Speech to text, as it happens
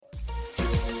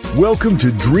Welcome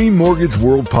to Dream Mortgage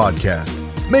World Podcast,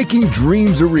 making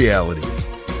dreams a reality.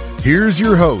 Here's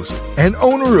your host and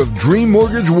owner of Dream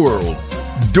Mortgage World,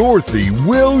 Dorothy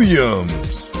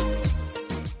Williams.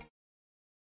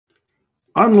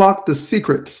 Unlock the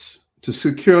secrets to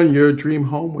securing your dream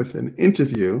home with an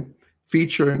interview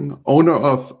featuring owner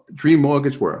of Dream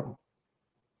Mortgage World.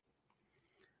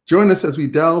 Join us as we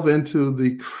delve into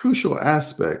the crucial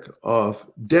aspect of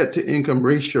debt-to-income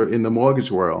ratio in the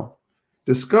mortgage world.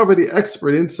 Discover the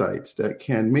expert insights that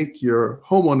can make your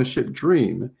homeownership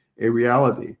dream a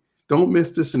reality. Don't miss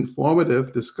this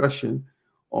informative discussion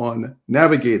on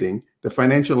navigating the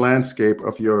financial landscape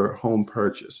of your home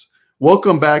purchase.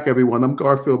 Welcome back, everyone. I'm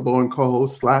Garfield Bowen,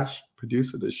 co-host /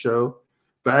 producer of the show,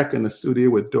 back in the studio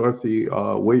with Dorothy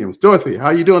Williams. Dorothy, how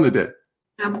are you doing today?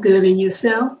 I'm good. And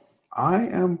yourself? I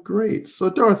am great. So,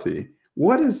 Dorothy,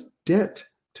 what is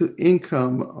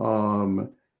debt-to-income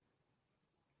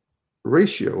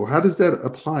ratio? How does that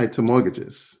apply to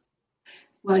mortgages?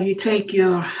 Well, you take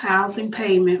your housing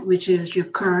payment, which is your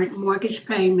current mortgage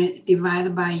payment,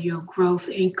 divided by your gross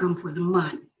income for the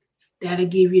month. That'll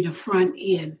give you the front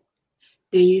end.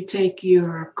 Then you take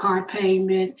your car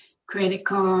payment, credit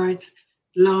cards,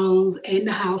 loans, and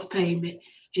the house payment,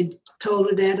 and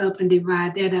total that up and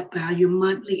divide that up by your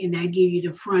monthly, and that give you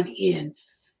the front end.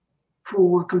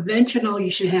 For conventional,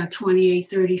 you should have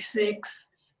 2836.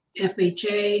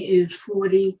 FHA is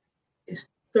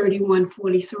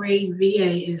 3143,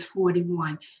 VA is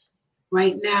 41.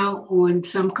 Right now on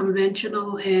some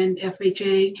conventional and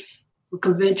FHA, with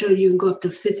conventional you can go up to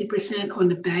 50% on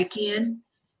the back end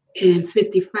and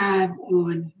 55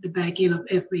 on the back end of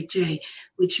FHA,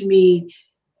 which means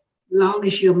long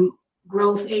as your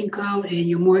gross income and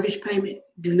your mortgage payment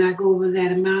do not go over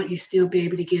that amount, you still be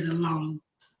able to get a loan.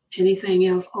 Anything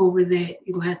else over that,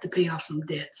 you're gonna have to pay off some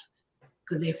debts,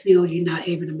 because they feel you're not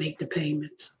able to make the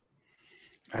payments.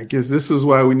 I guess this is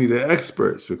why we need the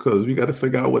experts, because we got to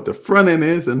figure out what the front end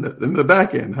is and the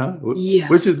back end, huh? Yes.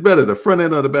 Which is better, the front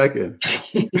end or the back end?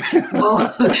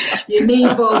 Well, you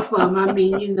need both of them. I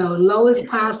mean, low as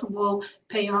possible,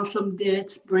 pay off some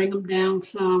debts, bring them down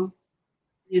some,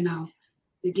 to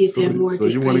get that mortgage. So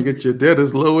you want to get your debt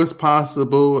as low as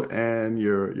possible and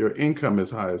your income as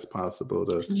high as possible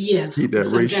to keep that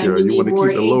ratio. You want to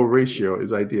keep the low ratio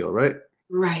is ideal, right?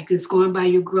 Right, because it's going by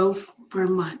your gross per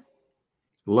month.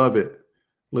 Love it.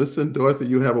 Listen, Dorothy,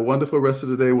 you have a wonderful rest of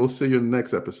the day. We'll see you in the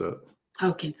next episode.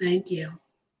 Okay, thank you.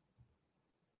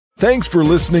 Thanks for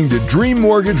listening to Dream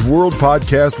Mortgage World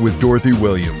Podcast with Dorothy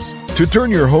Williams. To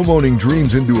turn your homeowning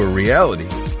dreams into a reality,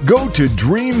 go to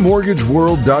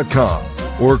dreammortgageworld.com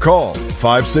or call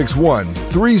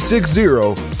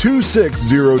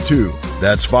 561-360-2602.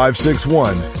 That's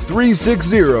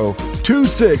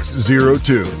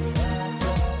 561-360-2602.